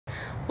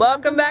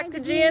Welcome back to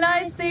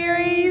GNI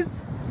series.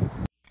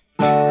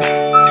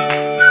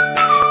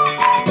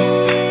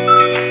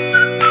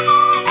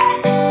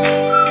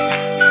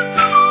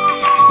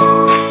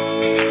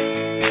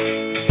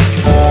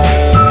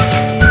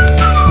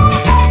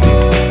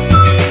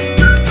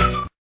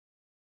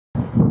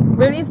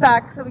 Rudy's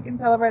back so we can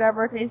celebrate our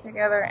birthdays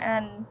together,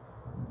 and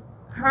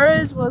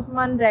hers was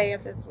Monday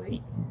of this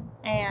week,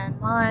 and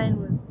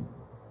mine was,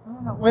 I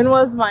don't know, when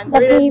was mine? The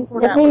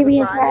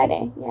previous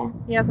Friday, yeah.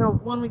 Yeah, so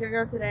 1 week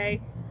ago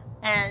today,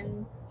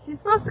 and she's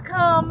supposed to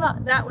come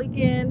that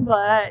weekend,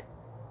 but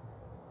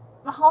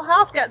the whole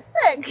house got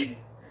sick.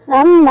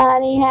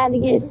 Somebody had to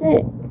get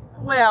sick.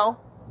 Well,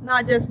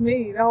 not just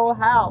me, the whole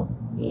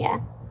house.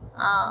 Yeah.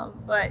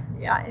 But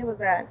yeah, it was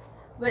bad.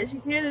 But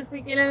she's here this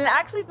weekend, and it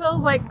actually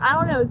feels like, I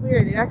don't know, it's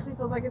weird. It actually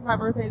feels like it's my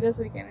birthday this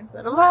weekend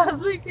instead of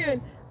last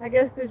weekend. I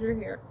guess because you're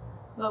here.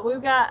 But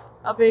we've got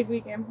a big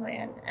weekend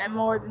planned, and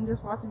more than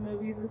just watching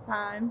movies this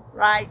time,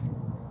 right?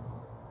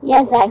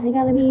 Yes, it's actually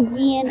going to be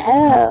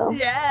GNO.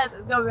 Yes,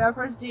 it's going to be our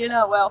first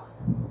GNO.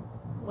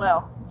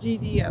 Well,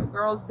 GDO,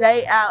 Girls'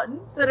 Day Out,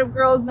 instead of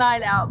Girls'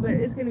 Night Out, but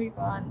it's going to be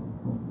fun.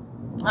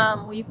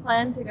 We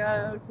plan to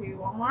go to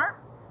Walmart.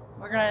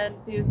 We're going to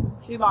do some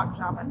shoebox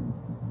shopping.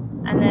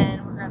 And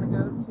then we're going to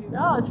go to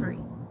Dollar Tree,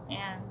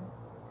 and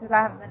because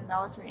I haven't been to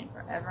Dollar Tree in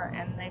forever,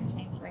 and they've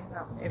changed things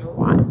up a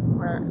lot.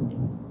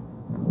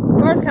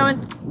 Car's coming.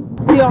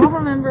 Do y'all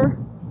remember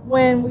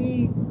when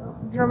we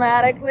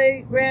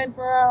dramatically ran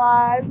for our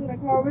lives when a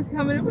car was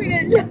coming and we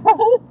didn't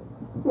know?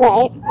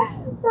 Right.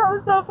 That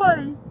was so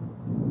funny.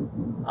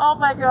 Oh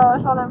my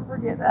gosh, I'll never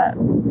forget that.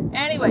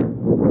 Anyway,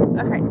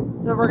 okay,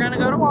 so we're going to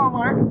go to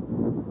Walmart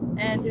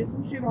and do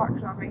some shoebox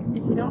shopping.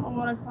 If you don't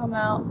want to come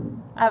out,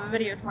 I have a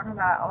video talking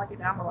about it. I'll link it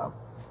down below.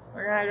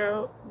 We're going to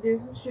go do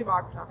some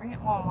shoebox shopping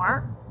at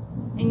Walmart.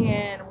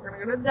 And we're going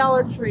to go to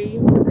Dollar Tree,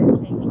 because they've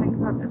changed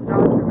things up at the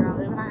Dollar Tree where I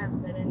live, and I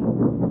haven't been in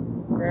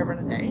forever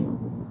and a day.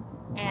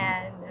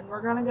 And then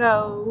we're going to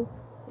go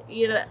to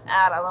eat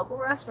at a local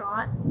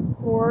restaurant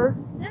for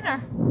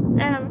dinner.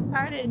 And I'm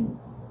excited.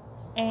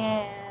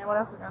 And what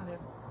else are we going to do?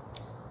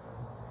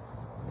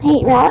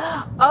 Paint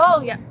rocks.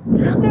 Oh, yeah.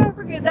 How can I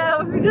forget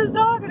that? We were just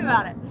talking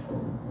about it.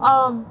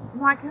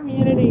 My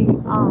community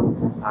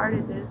has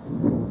started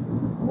this,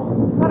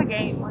 it's not a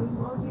game, what do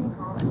you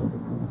call it?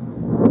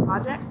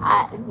 Project?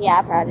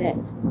 Yeah, project.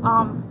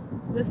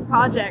 This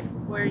project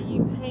where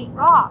you paint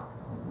rocks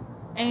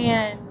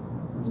and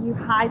you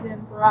hide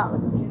them throughout the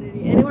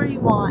community, anywhere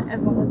you want,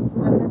 as long as it's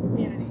within the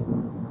community.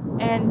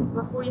 And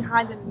before you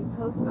hide them, you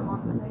post them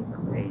on the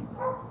Facebook page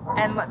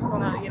and let people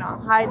know,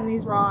 I'm hiding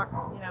these rocks,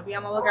 be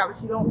on the lookout,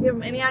 but you don't give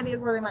them any ideas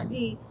where they might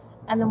be.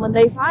 And then when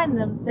they find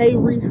them, they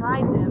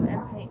re-hide them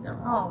and paint their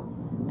own.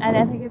 And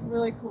I think it's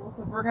really cool,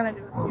 so we're going to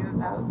do a few of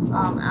those.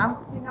 I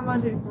think I'm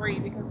going to do 3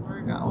 because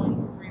we're going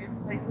to 3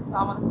 different places, so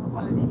I'm going to put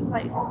one of each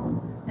place.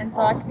 And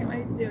so I can't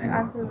wait to do it.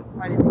 I'm so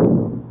excited.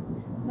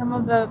 Some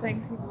of the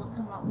things people have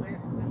come up with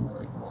have been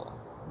really cool.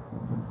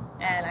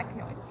 And I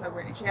can't wait to show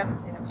Brittany. She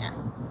hasn't seen them yet.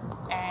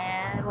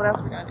 And what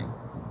else are we going to do?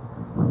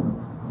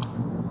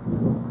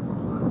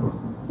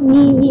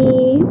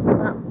 Movies.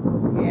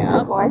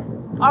 Yeah. Of course.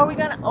 Are we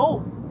going to...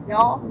 Oh,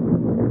 y'all.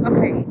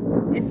 Okay.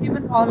 If you've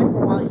been following me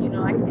for a while, you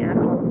know I can't have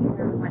chocolate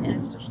because of my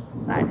interstitial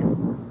cystitis.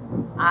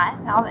 I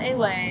found a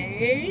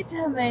way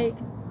to make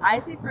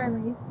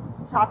icy-friendly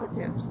chocolate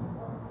chips.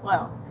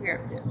 Well,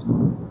 carrot chips.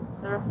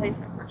 The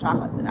replacement for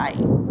chocolate that I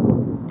eat.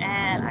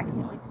 And I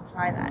can't wait to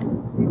try that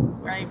and see if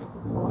we're able to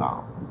pull it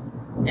off.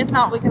 If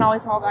not, we can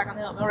always fall back on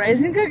the oatmeal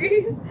raisin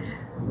cookies.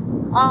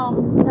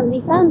 That'll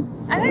be fun.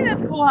 I think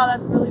that's cool how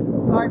that's really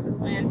cool. Sorry for the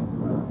wind.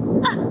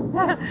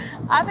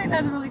 I think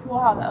that's really cool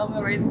how the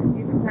oatmeal raisin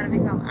cookies have kind of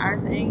become our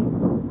thing.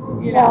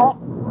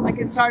 Like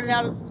it started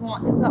out of just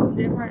wanting something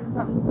different,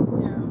 something,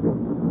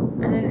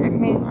 and then it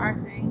became our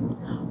thing.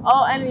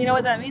 Oh, and you know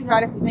what that means,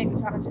 right? If you make the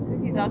chocolate chip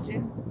cookies, don't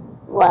you?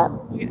 What?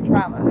 You get to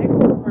try them. I make them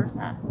for the first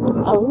time.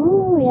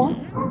 Oh, yeah.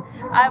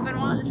 I've been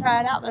wanting to try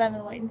it out, but I've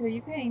been waiting until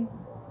you came.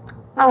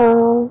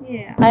 Oh.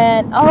 Yeah.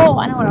 And,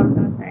 I know what I was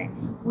going to say.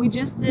 We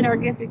just did our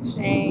gift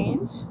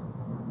exchange.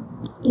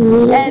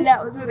 Yeah. And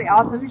that was really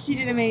awesome. She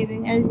did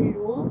amazing, as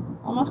usual.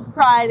 Almost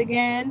cried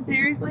again.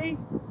 Seriously?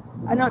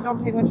 I know it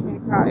don't take much for me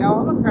to cry,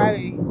 y'all. I'm a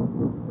crybaby.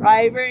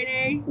 Right,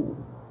 Brittany?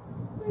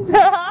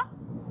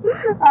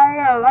 I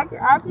know.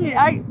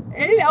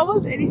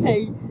 Almost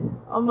anything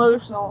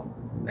emotional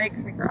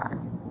makes me cry.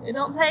 It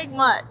don't take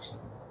much.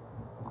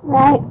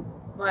 Right.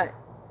 But,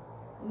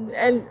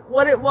 and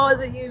what was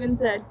it you even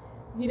said?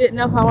 You didn't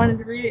know if I wanted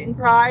to read it and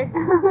cry?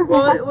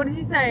 What did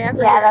you say? Yeah,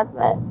 that's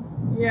it.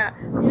 Yeah,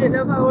 you didn't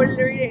know if I wanted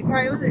to read it and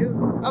cry.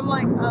 I'm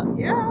like,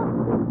 yeah.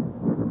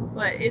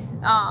 But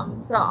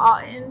so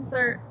I'll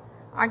insert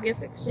our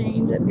gift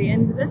exchange at the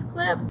end of this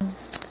clip.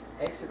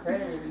 Extra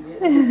credit if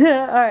you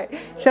get. Alright,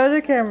 show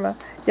the camera.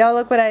 Y'all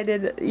look what I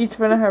did each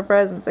one of her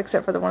presents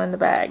except for the one in the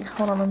bag.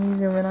 Hold on, let me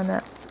zoom in on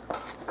that.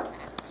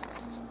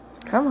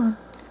 Come on.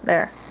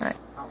 There. Alright.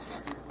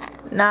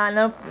 Nah,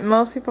 no,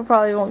 most people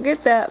probably won't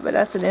get that, but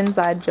that's an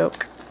inside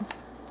joke.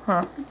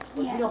 But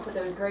Yeah. you don't put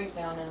those grays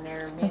down in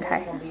there, man, Okay,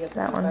 they're gonna be up in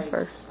that your one's face.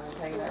 first. I'll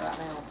tell you that right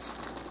now.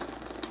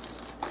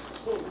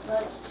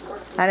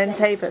 I didn't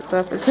tape it, so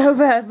if it's so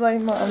bad,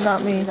 blame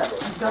not me.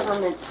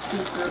 Government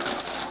speaker.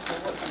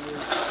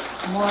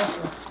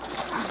 Martha.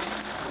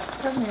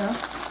 Come here.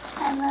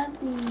 I love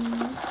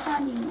these. How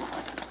do you know?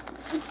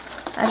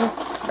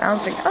 I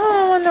was thinking,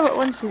 oh, I wonder what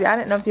one she. I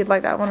didn't know if you'd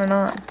like that one or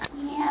not.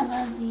 Yeah, I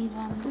love these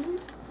ones.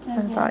 So I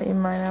good. thought you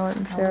might. I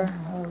wasn't sure.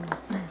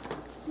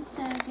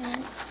 So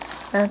good.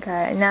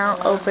 Okay, now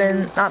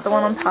open not the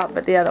one on top,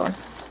 but the other one.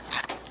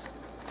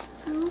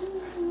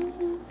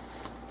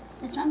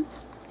 This one?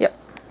 Yep.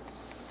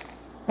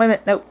 Wait a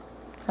minute. Nope.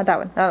 Not that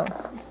one. That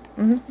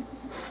one.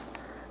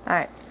 All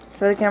right.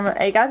 Show the camera.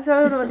 Hey, you gotta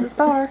show it with the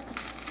star.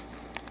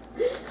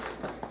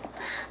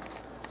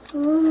 I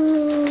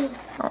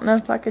don't know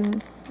if I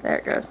can. There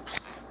it goes.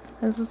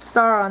 There's a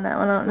star on that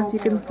one. I don't know if you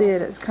can see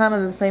it. It's kind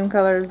of the same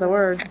color as the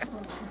word.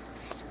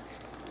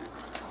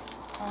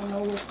 I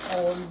know it's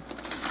hard.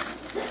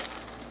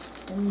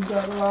 And you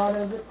got a lot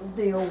of it to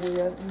deal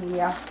with,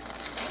 yeah.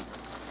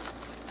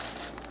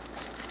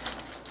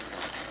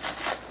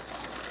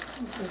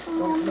 You just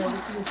don't let it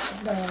get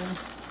done.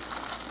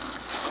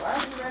 Why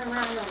are you running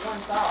around with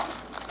one thought?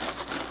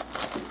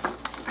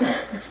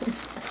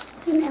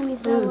 You know me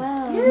so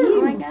well.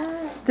 Oh my god.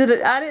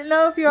 I didn't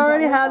know if you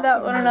already had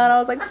that one or not. I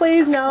was like,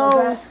 please Well,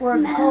 no. that's where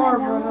the No, car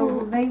I went don't.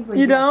 overneath me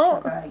You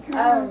don't? yesterday.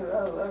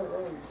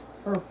 Oh.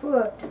 Her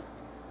foot.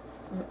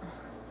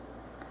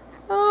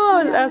 Oh,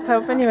 I was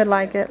hoping you would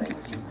like it.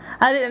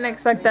 I didn't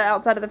expect the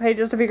outside of the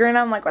pages to be green.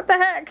 I'm like, what the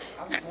heck?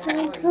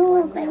 So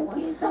cool. Thank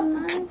you so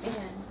much.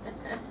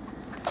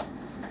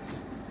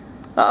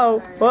 Uh-oh.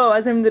 Whoa,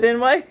 I zoomed it in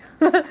way.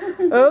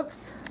 Oops.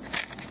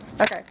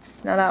 Okay,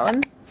 now that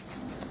one.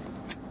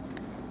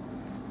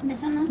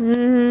 This one?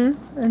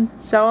 Mm-hmm. And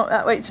show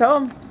them. Wait, show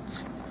them.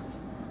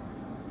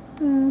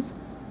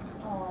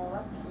 Oh,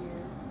 that's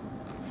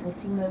cute.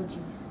 It's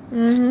emojis.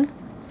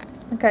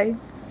 Mm-hmm. Okay.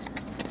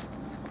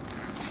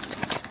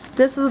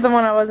 This is the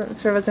one I wasn't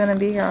sure was going to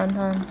be here on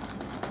time.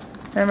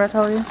 Remember I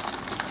told you?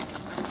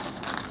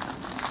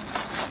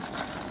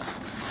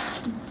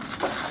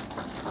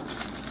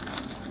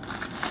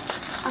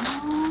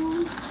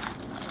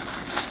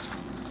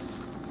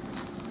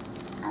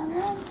 I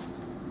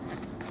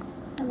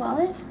love the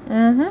wallet.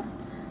 Mm-hmm.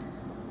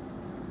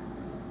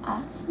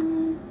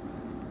 Awesome.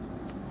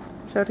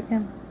 Show it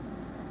again.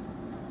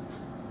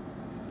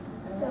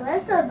 The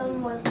rest of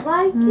them was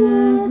like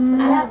Mhm.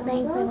 it. I That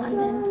think was we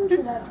awesome, wanted.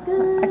 so that's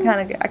good.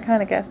 I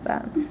kind of guessed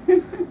that.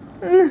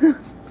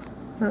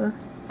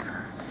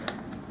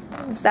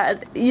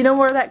 That, you know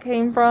where that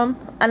came from?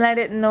 And I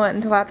didn't know it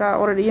until after I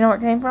ordered it. You know where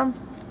it came from?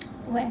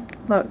 Where?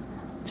 Look,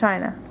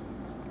 China.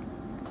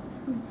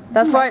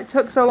 That's why it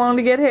took so long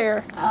to get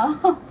here.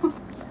 Oh.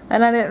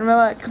 And I didn't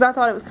realize, because I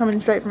thought it was coming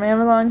straight from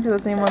Amazon, because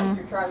it's the same If one.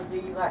 you're trying to do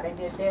you like they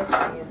did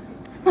Destiny,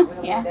 we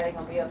don't Yeah. think that ain't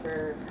gonna be up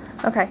there.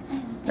 Okay.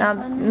 Now,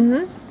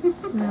 mm-hmm.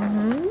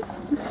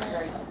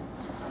 Mm-hmm.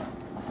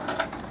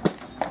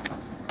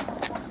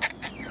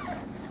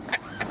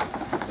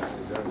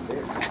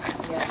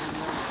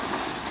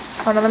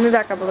 Hold on, let me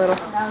back up a little.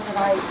 Now that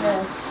I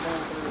guess.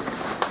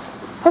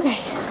 Okay.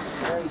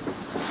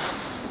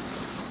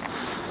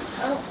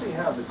 I don't see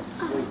how the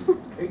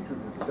teachers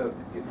and stuff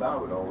get by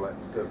with all that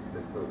stuff.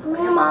 Me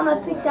and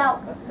Mama picked out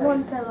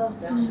one pillow.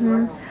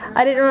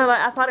 I didn't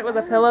realize, I thought it was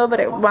a pillow, but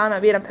it wound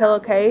up being a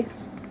pillowcase.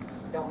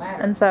 Don't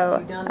matter. And so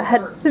You done I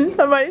had the work.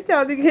 somebody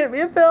tell me to get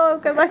me a pillow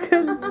because I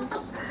couldn't.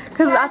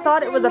 Because I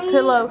thought it was a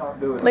pillow.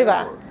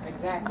 Levi.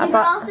 Exactly. I You can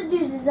thought, also do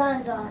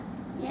designs on it.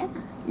 Yeah.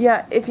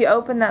 yeah, if you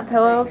open that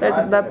pillow,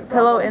 there's the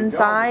pillow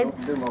inside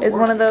is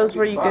one of those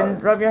where you can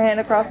rub your hand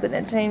across it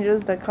and it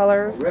changes the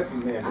color.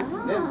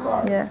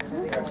 Yeah.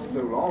 That's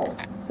so long.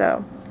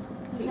 So,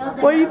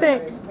 what do you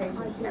think? I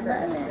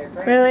love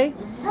it. Really?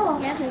 Yeah,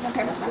 this is a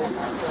perfect one.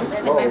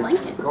 Perfect my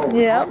blanket.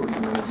 Yep.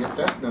 Get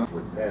that done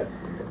with that.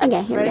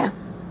 Okay, here we go.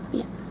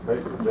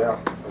 Papers out.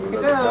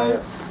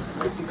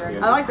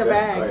 I like the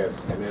bag.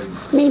 And then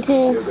Me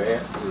too. give the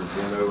answers,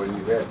 you know, and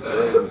you have to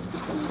grade them.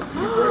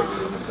 You grade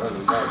them and turn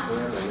them back in,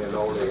 and then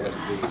all they have to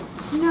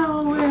do No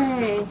way.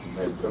 is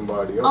have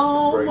somebody else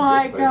Oh grade my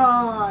their paper.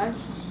 gosh.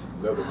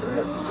 Another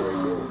class to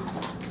grade yours.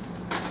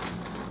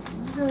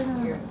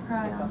 Here,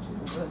 Cry. get some of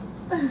this.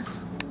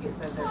 Get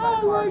some of this Oh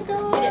my Hit it,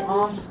 god.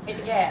 Mom. Hit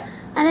the gas.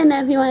 I didn't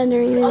know if you wanted to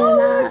read it or Oh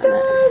my not. But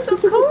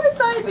gosh, of course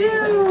I We didn't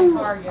put it in the do.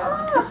 car yet.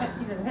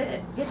 He said, hit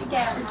it. Hit the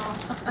gas, Mom.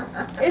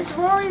 It's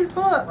Rory's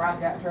book. Rob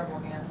got in trouble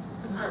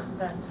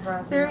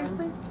again.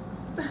 Seriously?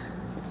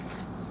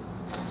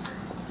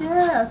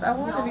 Yes, I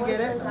wanted to get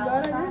it. I'm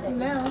glad I didn't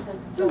now.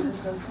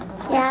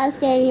 yeah, I was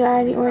scared you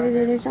already ordered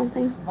it or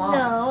something. Mom.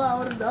 No, I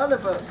ordered the other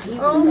book. He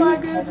Oh was my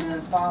saying that his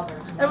goodness. father-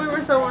 And we were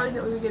so worried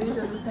that we would get each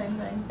other the same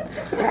thing.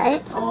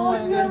 Right? Oh my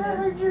goodness.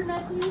 heard your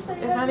nephew say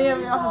If any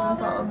of y'all haven't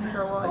followed me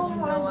for a while, you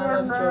know I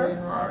love Joey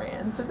and Rory,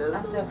 and so this I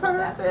is said, well,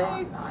 that's not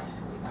perfect.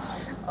 nice,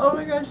 Levi. Oh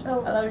my gosh, I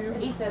love you.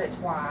 He said it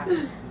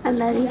twice. I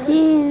love you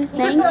too.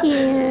 Thank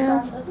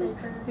you.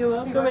 You're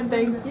welcome and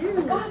thank you.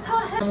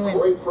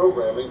 Great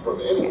programming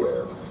from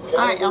anywhere.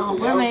 Alright, y'all,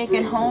 we're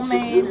making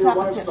homemade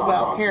chocolate chips,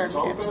 well, carrot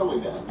chips.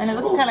 And it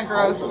looks kind of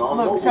gross.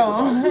 Look,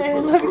 show them.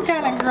 It looks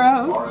kind of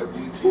gross.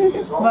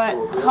 But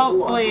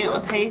hopefully it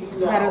will taste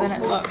better than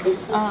it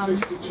looks.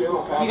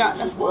 We have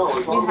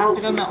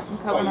to go melt some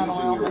coconut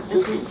oil, but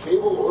this is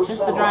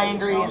just the dry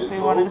ingredients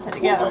we wanted to put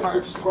together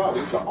first.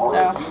 So,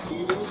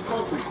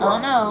 I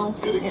don't know.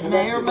 It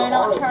may or may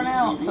not turn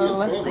out, so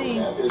let's see.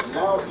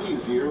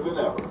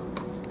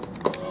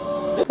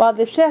 While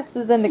the chef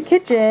is in the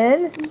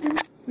kitchen,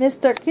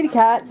 Mr. Kitty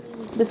Cat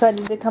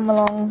decided to come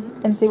along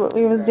and see what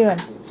we was doing.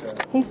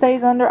 He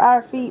stays under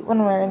our feet when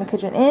we're in the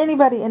kitchen.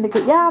 Anybody in the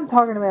kitchen, yeah, I'm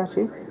talking about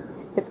you.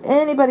 If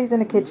anybody's in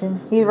the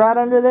kitchen, he's right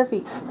under their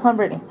feet. Huh,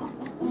 Brittany?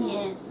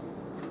 Yes.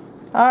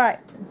 Alright,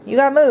 you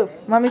gotta move.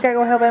 Mommy gotta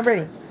go help Aunt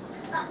Brittany.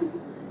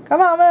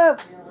 Come on, move.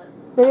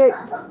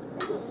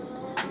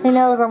 He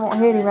knows I won't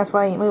hit him, that's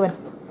why he ain't moving.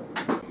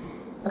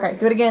 Okay,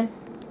 do it again.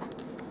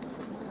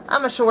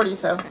 I'm a shorty,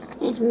 so.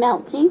 It's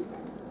melting.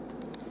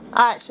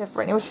 Alright, Chef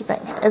Brittany, what you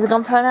think? Is it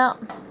gonna turn out?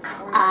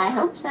 I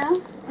hope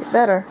so. It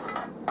better.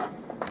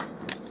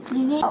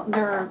 You need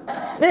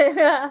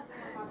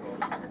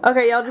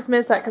Okay, y'all just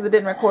missed that because it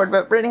didn't record,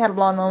 but Brittany had a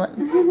blonde moment.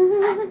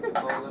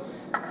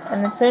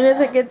 And as soon as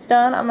it gets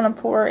done, I'm gonna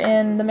pour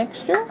in the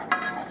mixture.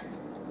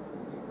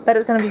 Bet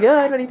it's gonna be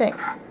good. What do you think?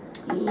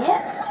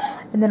 Yep.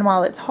 And then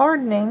while it's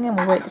hardening and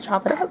we wait to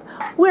chop it up,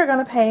 we're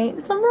gonna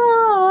paint some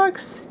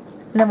rocks.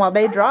 And then while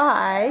they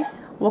dry,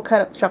 we'll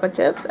cut up the chocolate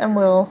chips and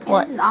we'll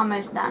what? This is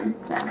almost done.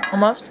 So.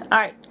 Almost?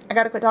 Alright, I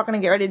gotta quit talking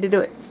and get ready to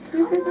do it.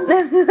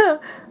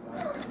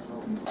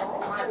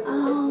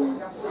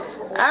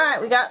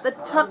 Alright, we got the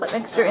chocolate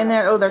mixture in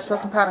there. Oh, there's still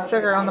some powdered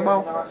sugar on the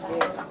bowl.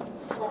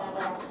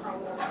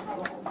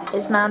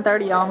 It's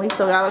 9:30, y'all, and we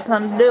still got a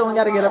ton to do. We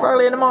gotta get up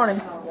early in the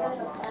morning.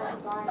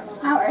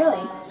 How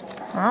early?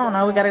 I don't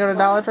know, we gotta go to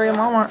Dollar Tree and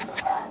Walmart.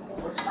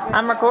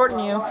 I'm recording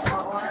you.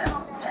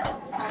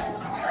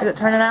 Is it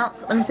turning out?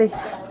 Let me see.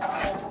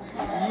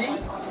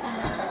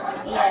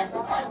 Yes.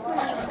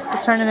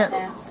 It's turning it.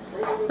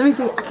 Let me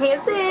see. I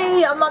can't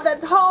see. I'm not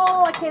that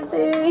tall. I can't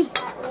see.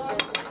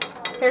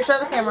 Here, show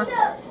the camera.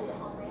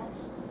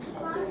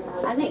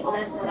 I think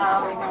this is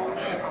all we're gonna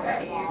get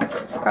right here.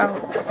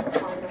 Probably.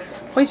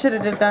 We should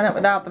have just done it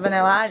without the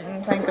vanilla. I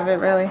didn't think of it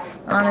really.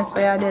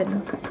 Honestly, I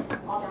didn't.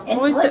 It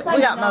we looks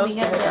like got it's gonna most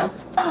be of good it. too.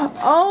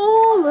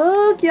 Oh,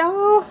 look,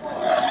 y'all.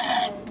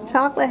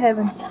 Chocolate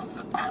heaven.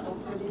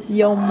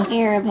 Yum.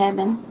 Arab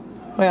heaven.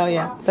 Well,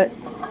 yeah, but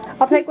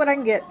I'll take what I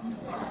can get.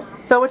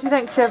 So, what you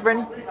think, Chef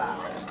Brittany?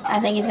 I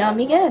think it's gonna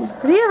be good.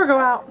 Does he ever go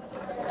out?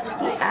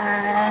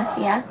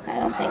 Yeah. I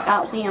don't think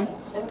I'll see him.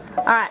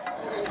 All right,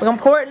 we're gonna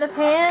pour it in the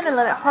pan and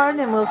let it harden,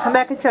 and we'll come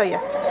back and show you.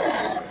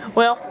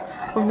 Well,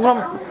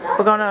 what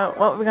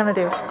we're gonna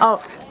do?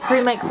 Oh,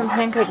 pre-make some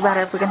pancake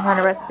batter if we can find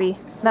a recipe.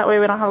 That way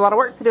we don't have a lot of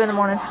work to do in the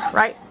morning,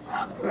 right?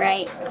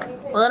 Right.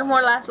 A little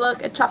more last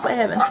look at chocolate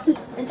heaven.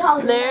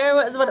 There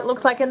was what it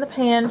looks like in the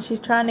pan. She's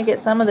trying to get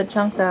some of the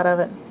chunks out of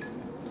it.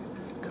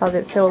 Cause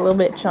it's still a little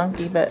bit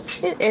chunky, but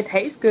it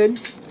tastes good.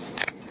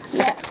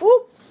 Yeah.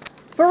 Whoop!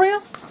 For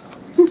real?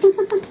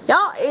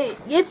 Y'all,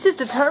 it's just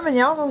determined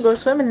y'all gonna go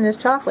swimming in this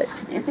chocolate.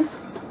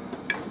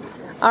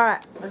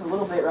 Alright,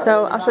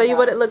 so I'll show you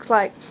what it looks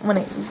like when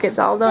it gets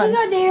all There done. you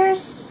go,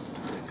 dears.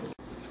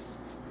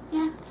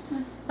 Yeah.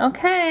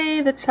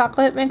 Okay, the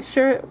chocolate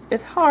mixture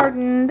is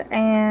hardened,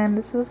 and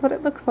this is what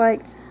it looks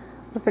like.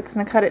 We're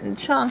fixing to cut it in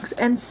chunks,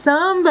 and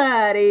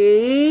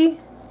somebody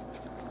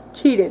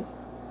cheated.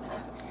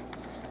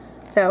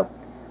 So,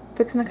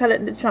 fixing to cut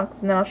it into chunks,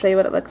 and then I'll show you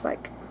what it looks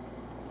like.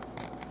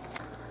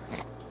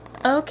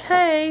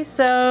 Okay,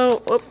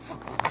 so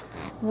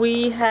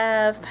we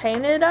have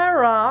painted our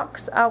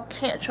rocks. I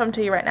can't show them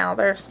to you right now.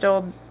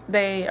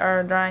 They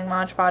are drying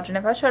Mod Podge, and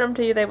if I showed them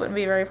to you, they wouldn't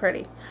be very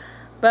pretty.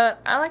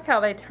 But I like how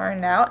they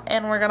turned out,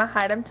 and we're gonna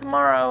hide them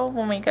tomorrow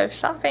when we go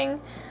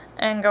shopping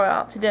and go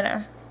out to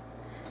dinner.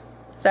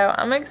 So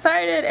I'm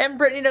excited, and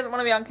Brittany doesn't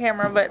want to be on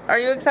camera, but are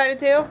you excited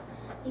too?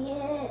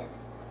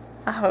 Yes.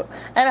 I hope.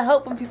 And I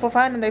hope when people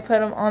find them, they put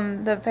them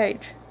on the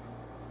page.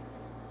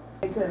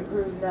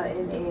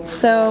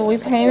 So we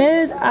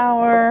painted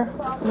our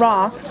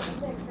rocks.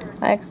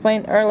 I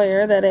explained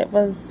earlier that it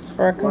was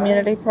for a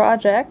community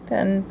project,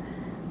 and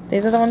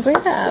these are the ones we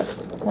have.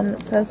 One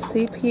that says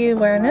CP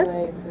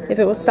awareness, if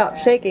it will stop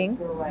shaking.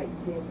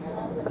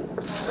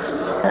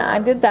 And I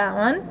did that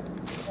one.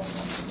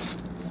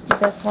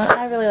 This one,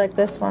 I really like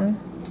this one.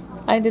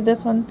 I did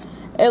this one.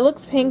 It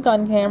looks pink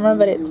on camera,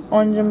 but it's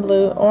orange and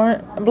blue.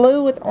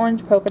 Blue with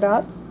orange polka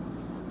dots.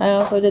 I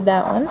also did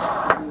that one.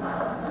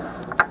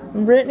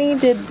 Brittany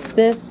did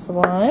this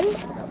one.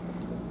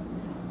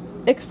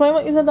 Explain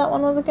what you said that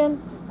one was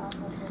again.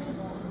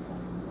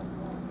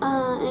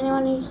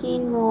 Anyone who's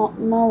seen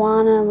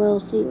Moana will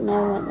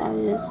know what that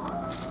is.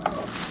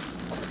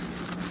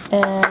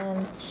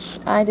 And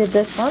I did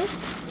this one.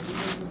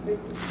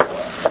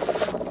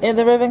 Yeah,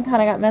 the ribbon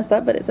kind of got messed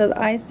up, but it says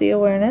IC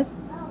awareness.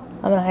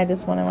 I'm gonna hide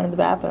this one in one of the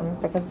bathrooms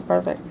because it's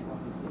perfect.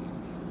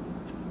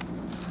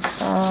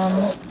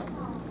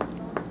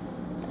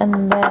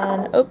 And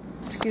then, oh,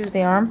 excuse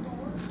the arm.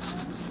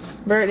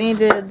 Brittany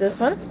did this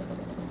one.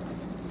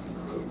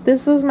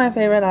 This was my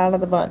favorite out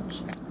of the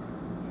bunch.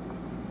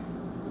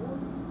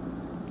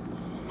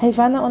 Hey,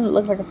 find that one that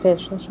looked like a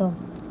fish. Let's show him.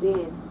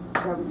 Did.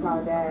 Shall we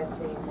call Dad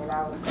saying that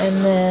I was... And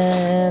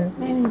then,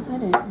 Where did you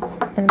put it?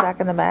 in the back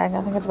in the bag.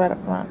 I think it's right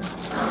up front.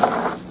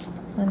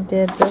 And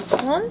did this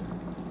one.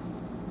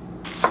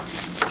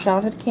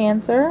 Childhood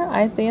cancer,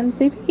 IC, and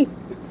CP.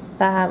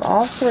 I have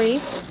all three.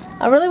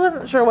 I really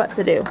wasn't sure what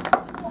to do.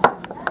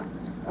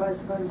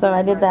 So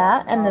I did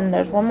that, and then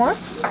there's one more.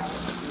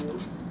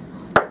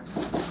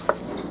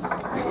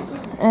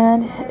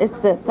 And it's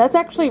this. That's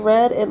actually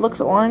red. It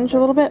looks orange a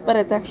little bit, but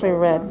it's actually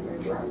red.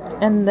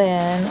 And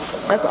then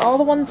that's all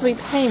the ones we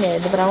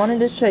painted, but I wanted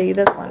to show you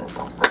this one.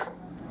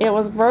 It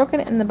was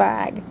broken in the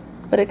bag,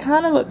 but it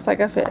kind of looks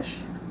like a fish.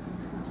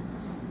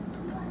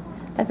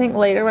 I think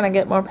later when I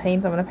get more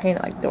paints, I'm going to paint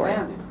it like Dory.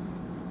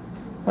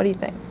 What do you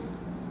think?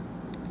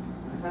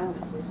 I found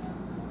it, sis.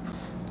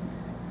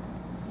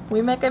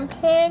 We making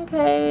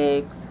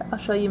pancakes. I'll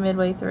show you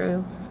midway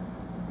through.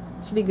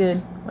 Should be good.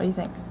 What do you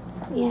think?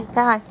 Yeah.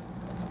 Hi.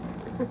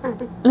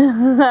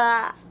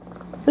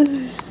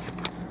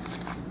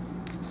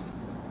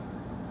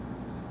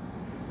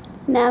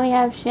 Now we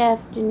have Chef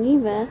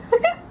Geneva.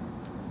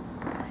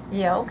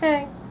 Yeah,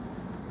 okay.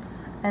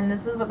 And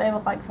this is what they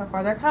look like so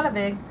far. They're kind of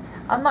big.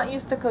 I'm not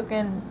used to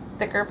cooking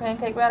thicker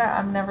pancake batter.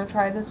 I've never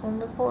tried this one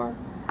before.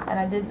 And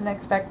I didn't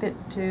expect it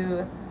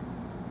to,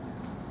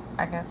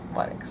 I guess,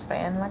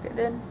 expand like it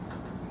did.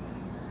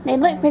 They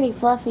look pretty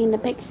fluffy in the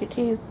picture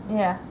too.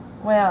 Yeah.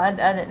 Well, I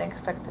didn't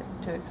expect it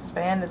to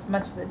expand as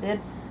much as it did.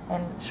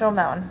 And show them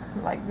that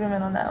one. Like, zoom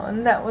in on that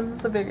one. That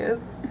one's the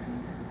biggest.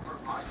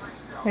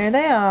 Here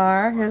they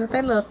are. Here's what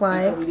they look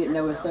like.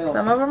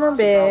 Some of them are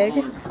big.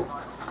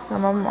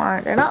 Some of them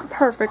aren't. They're not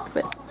perfect,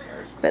 but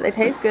they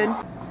taste good.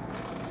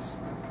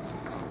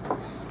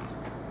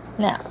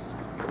 Now,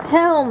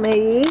 tell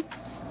me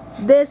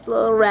this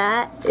little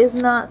rat is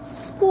not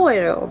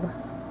spoiled.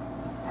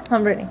 Huh,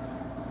 Brittany?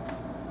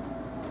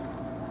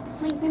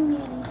 Like from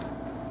Beauty.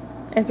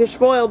 If you're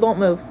spoiled, don't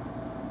move.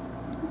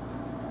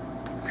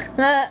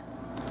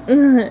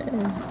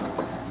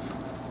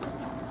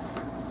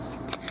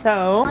 So,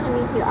 I want to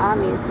make you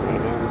obvious where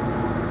it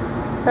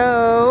is.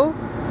 So,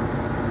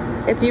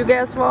 if you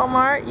guessed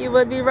Walmart, you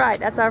would be right.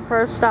 That's our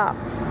first stop.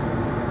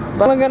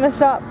 But we're gonna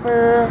shop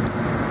for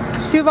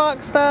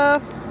shoebox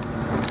stuff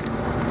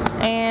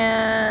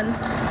and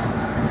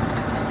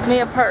me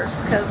a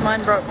purse because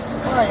mine broke.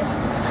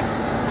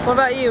 What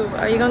about you?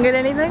 Are you gonna get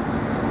anything?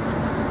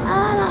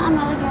 I'm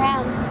not looking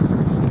around.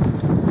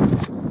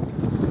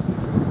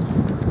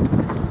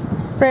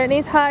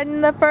 Brittany's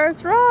hiding the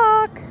first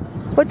rock.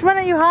 Which one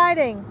are you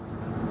hiding?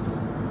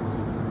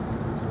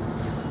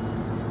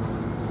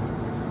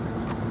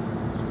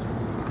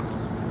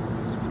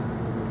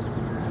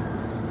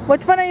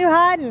 Which one are you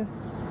hiding?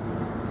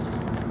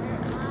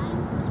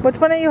 Which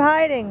one are you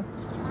hiding?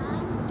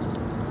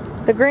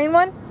 The green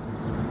one?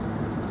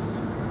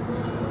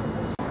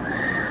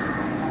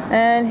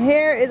 And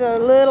here is a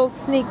little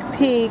sneak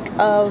peek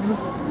of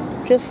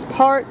just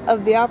part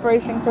of the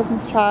Operation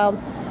Christmas Child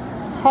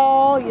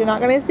haul. You're not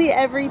going to see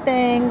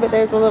everything, but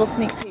there's a little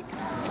sneak peek.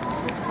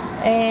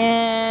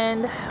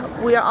 And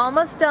we are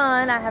almost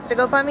done. I have to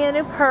go find me a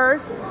new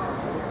purse.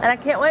 And I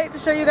can't wait to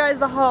show you guys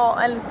the haul.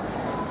 And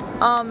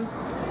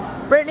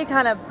Brittany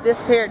kind of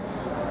disappeared.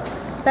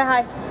 Say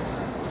hi.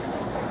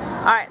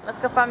 Alright, let's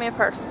go find me a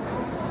purse.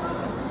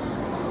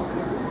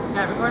 You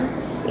got it recording?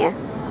 Yeah.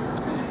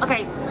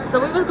 Okay, so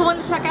we was going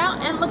to check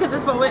out and look at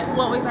this what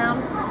we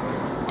found.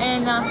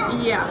 And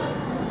yeah,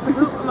 it's a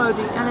poop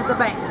emoji and it's a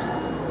bank.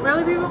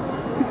 Really, people?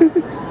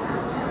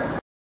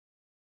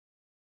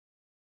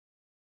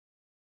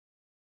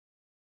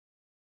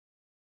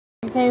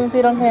 You can't even see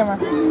it on camera.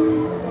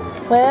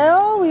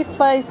 Well, we've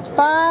placed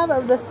 5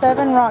 of the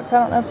 7 rocks. I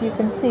don't know if you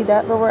can see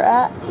that, but we're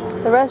at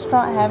the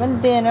restaurant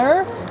having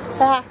dinner.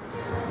 Ah.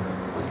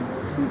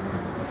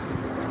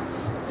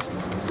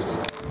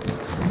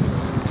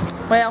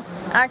 Well,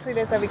 actually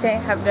they said we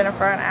can't have dinner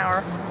for an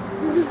hour.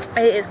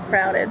 It is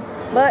crowded,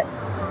 but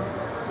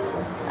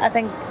I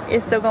think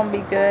it's still gonna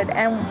be good.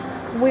 And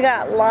we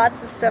got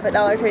lots of stuff at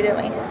Dollar Tree, didn't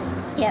we?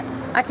 Yep.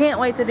 I can't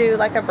wait to do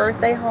like a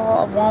birthday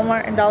haul of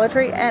Walmart and Dollar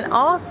Tree, and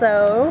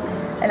also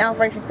an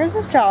Operation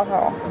Christmas Child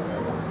haul.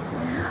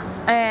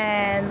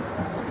 And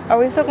are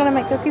we still gonna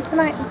make cookies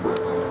tonight?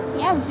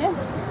 Yeah, we should.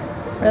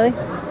 Really?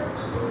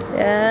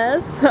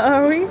 Yes,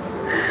 are we?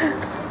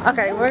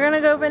 Okay, we're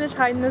gonna go finish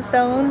hiding the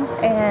stones,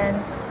 and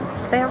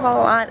they have a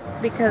lot,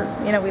 because,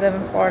 you know, we live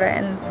in Florida,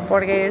 and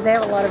Florida gators, they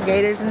have a lot of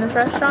gators in this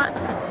restaurant,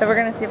 so we're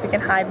gonna see if we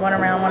can hide one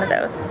around one of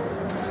those.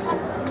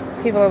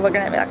 People are looking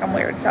at me like I'm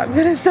weird, so I'm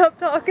gonna stop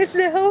talking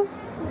now.